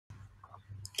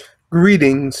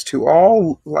Greetings to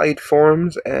all light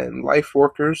forms and life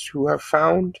workers who have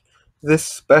found this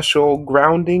special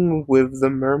grounding with the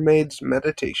Mermaid's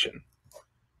meditation.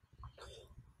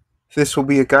 This will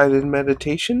be a guided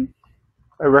meditation.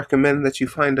 I recommend that you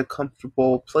find a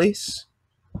comfortable place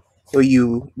where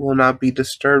you will not be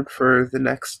disturbed for the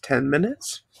next 10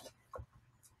 minutes.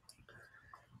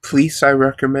 Please, I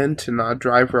recommend to not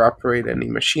drive or operate any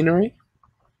machinery.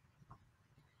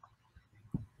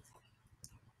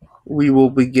 We will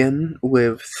begin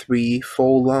with 3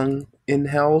 full lung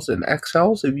inhales and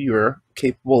exhales if you are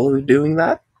capable of doing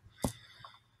that.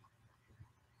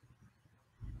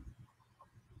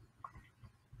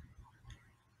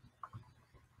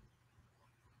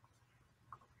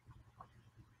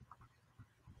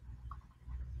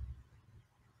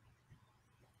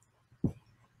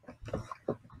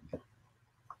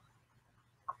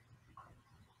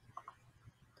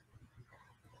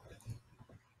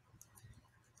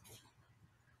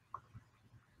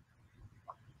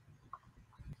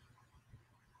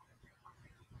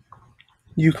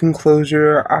 You can close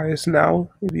your eyes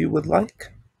now if you would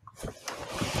like.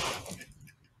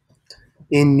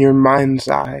 In your mind's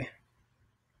eye,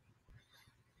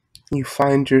 you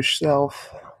find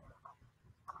yourself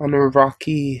on a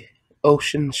rocky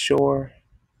ocean shore.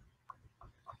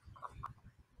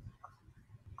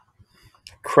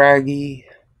 Craggy,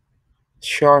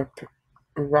 sharp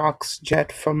rocks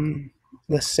jet from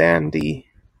the sandy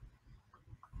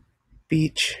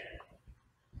beach.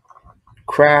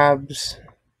 Crabs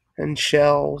and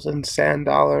shells and sand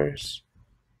dollars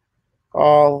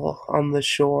all on the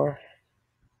shore.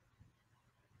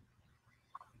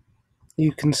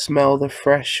 You can smell the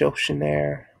fresh ocean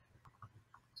air.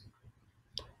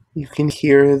 You can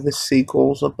hear the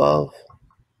seagulls above.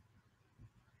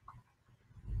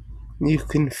 You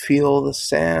can feel the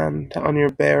sand on your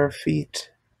bare feet.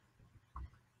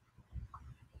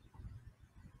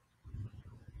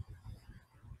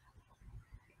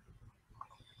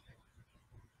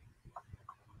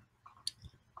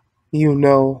 You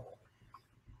know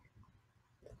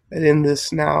that in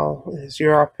this now is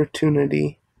your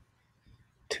opportunity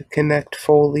to connect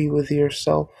fully with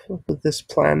yourself, with this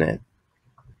planet,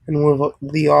 and with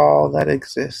the all that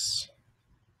exists.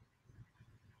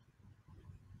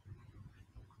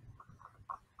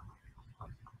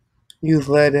 You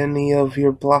let any of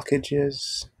your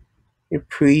blockages, your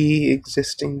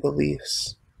pre-existing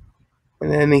beliefs,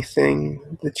 and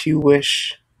anything that you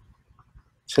wish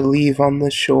to leave on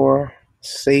the shore,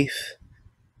 safe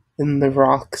in the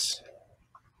rocks.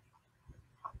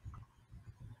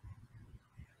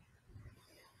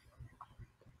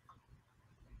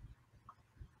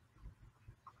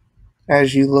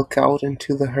 As you look out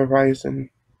into the horizon,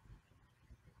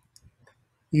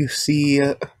 you see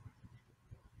a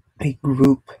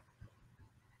group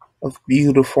of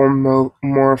beautiful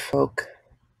Merfolk,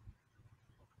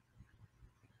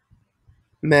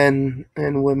 men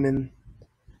and women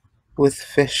with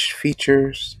fish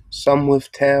features, some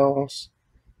with tails,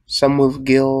 some with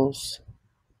gills,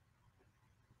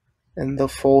 and the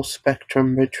full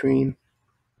spectrum between.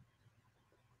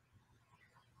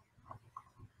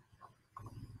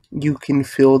 You can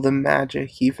feel the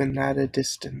magic even at a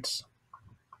distance.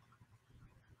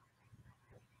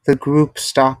 The group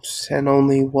stops and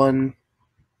only one,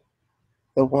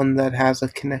 the one that has a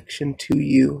connection to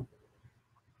you,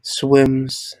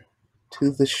 swims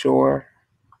to the shore.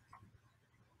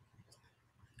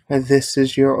 And this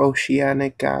is your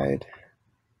oceanic guide,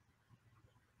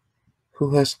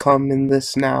 who has come in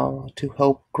this now to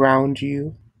help ground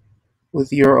you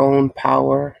with your own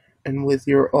power and with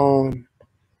your own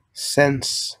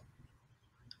sense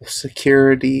of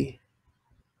security,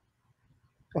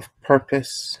 of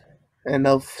purpose, and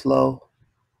of flow.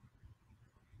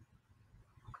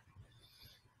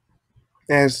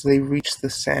 As they reach the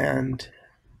sand,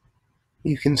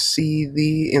 you can see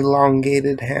the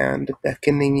elongated hand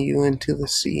beckoning you into the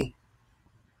sea.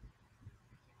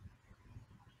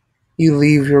 You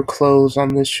leave your clothes on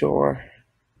the shore,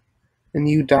 and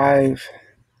you dive.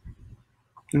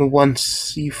 And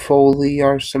once you fully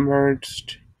are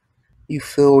submerged, you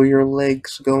feel your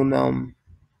legs go numb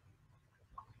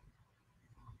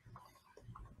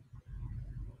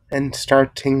and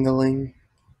start tingling.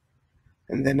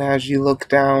 And then as you look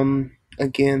down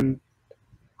again,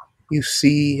 you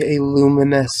see a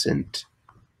luminescent,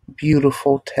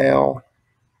 beautiful tail,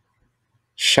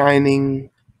 shining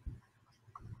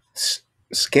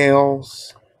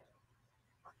scales.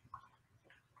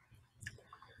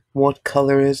 What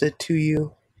color is it to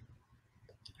you?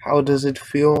 How does it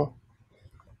feel?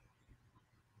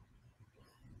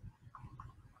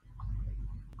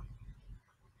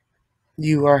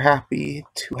 You are happy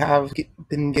to have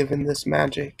been given this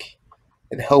magic.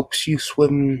 It helps you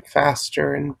swim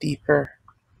faster and deeper.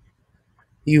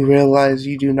 You realize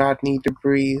you do not need to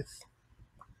breathe.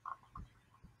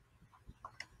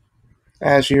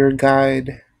 As your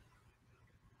guide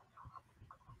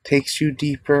takes you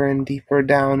deeper and deeper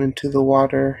down into the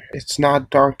water, it's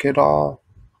not dark at all.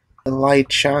 The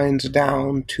light shines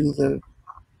down to the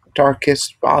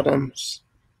darkest bottoms,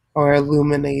 are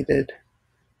illuminated.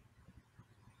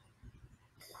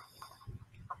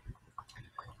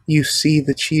 You see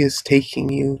that she is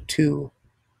taking you to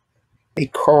a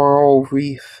coral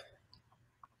reef.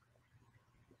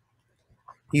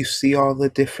 You see all the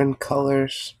different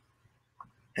colors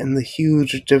and the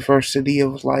huge diversity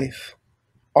of life,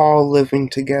 all living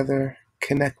together,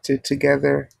 connected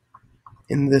together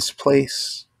in this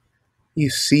place. You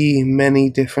see many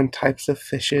different types of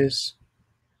fishes,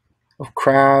 of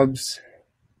crabs,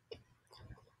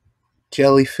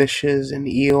 jellyfishes, and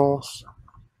eels.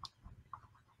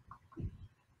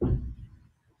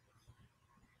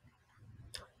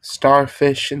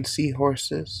 Starfish and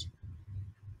seahorses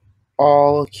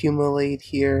all accumulate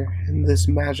here in this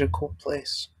magical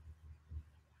place.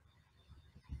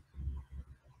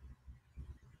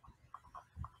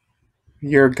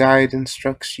 Your guide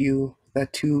instructs you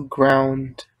that to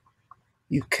ground,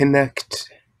 you connect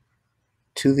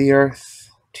to the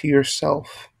earth, to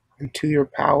yourself, and to your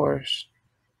powers.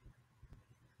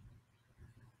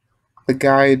 The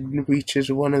guide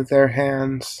reaches one of their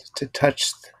hands to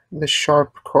touch the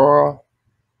sharp coral,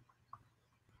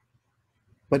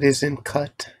 but isn't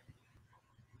cut,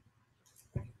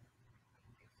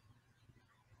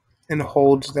 and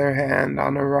holds their hand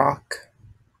on a rock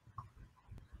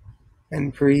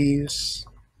and breathes.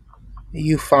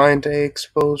 You find an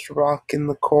exposed rock in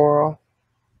the coral,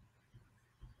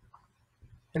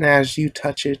 and as you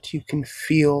touch it, you can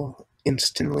feel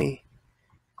instantly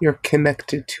you're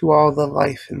connected to all the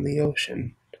life in the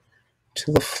ocean,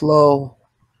 to the flow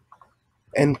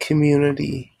and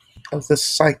community of the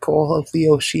cycle of the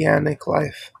oceanic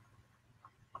life.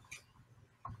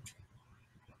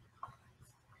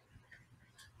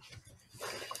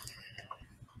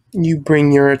 You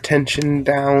bring your attention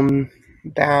down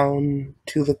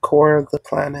to the core of the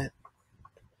planet,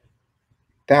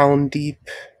 down deep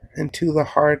into the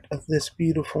heart of this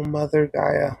beautiful Mother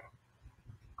Gaia.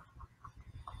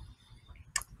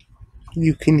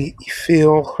 You can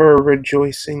feel her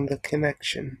rejoicing the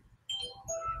connection.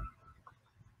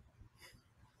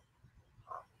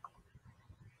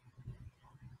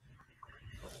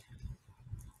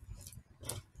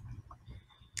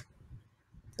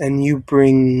 And you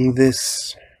bring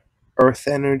this earth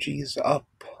energies up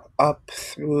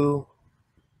through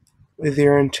with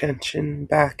your intention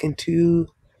back into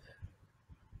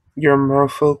your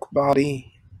merfolk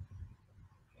body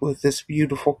with this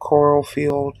beautiful coral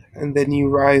field, and then you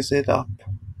rise it up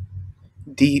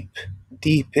deep,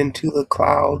 deep into the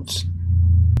clouds,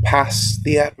 past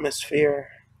the atmosphere,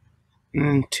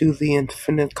 into the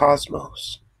infinite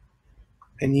cosmos.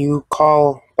 And you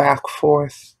call back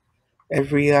forth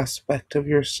every aspect of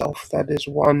yourself that is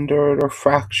wandered or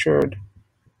fractured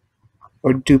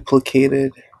or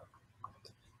duplicated.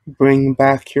 Bring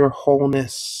back your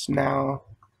wholeness now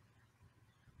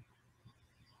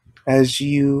as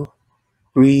you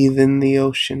breathe in the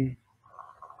ocean,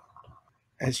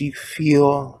 as you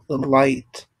feel the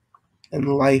light and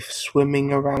life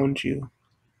swimming around you.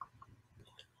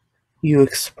 You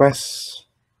express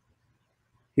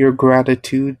your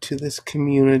gratitude to this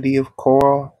community of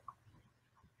coral.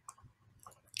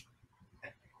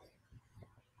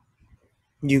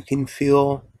 You can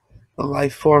feel the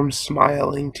life forms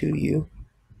smiling to you.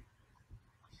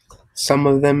 Some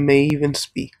of them may even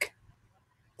speak.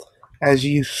 As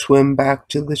you swim back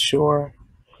to the shore,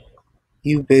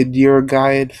 you bid your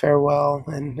guide farewell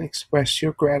and express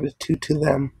your gratitude to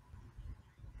them.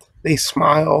 They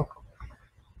smile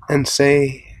and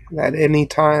say that any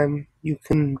time you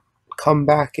can come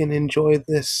back and enjoy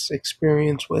this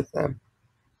experience with them.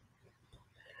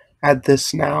 At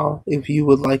this now, if you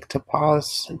would like to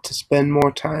pause and to spend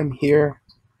more time here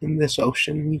in this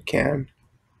ocean, you can.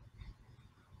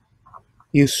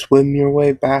 You swim your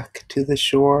way back to the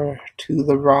shore, to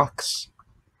the rocks.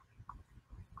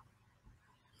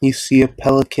 You see a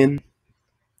pelican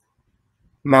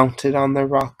mounted on the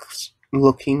rocks,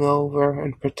 looking over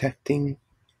and protecting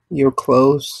your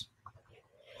clothes.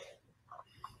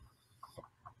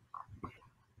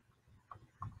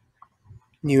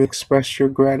 You express your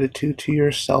gratitude to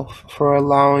yourself for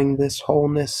allowing this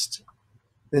wholeness,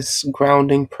 this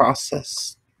grounding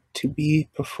process to be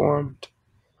performed.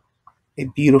 A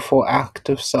beautiful act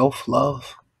of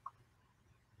self-love.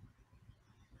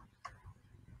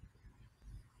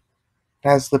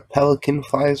 As the pelican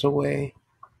flies away,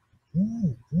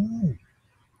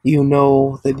 you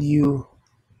know that you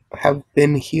have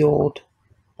been healed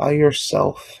by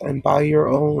yourself and by your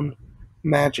own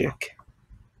magic.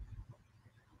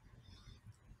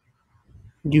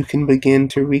 You can begin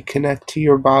to reconnect to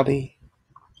your body.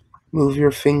 Move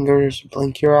your fingers,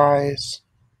 blink your eyes.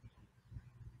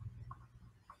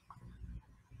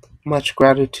 Much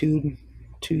gratitude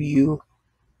to you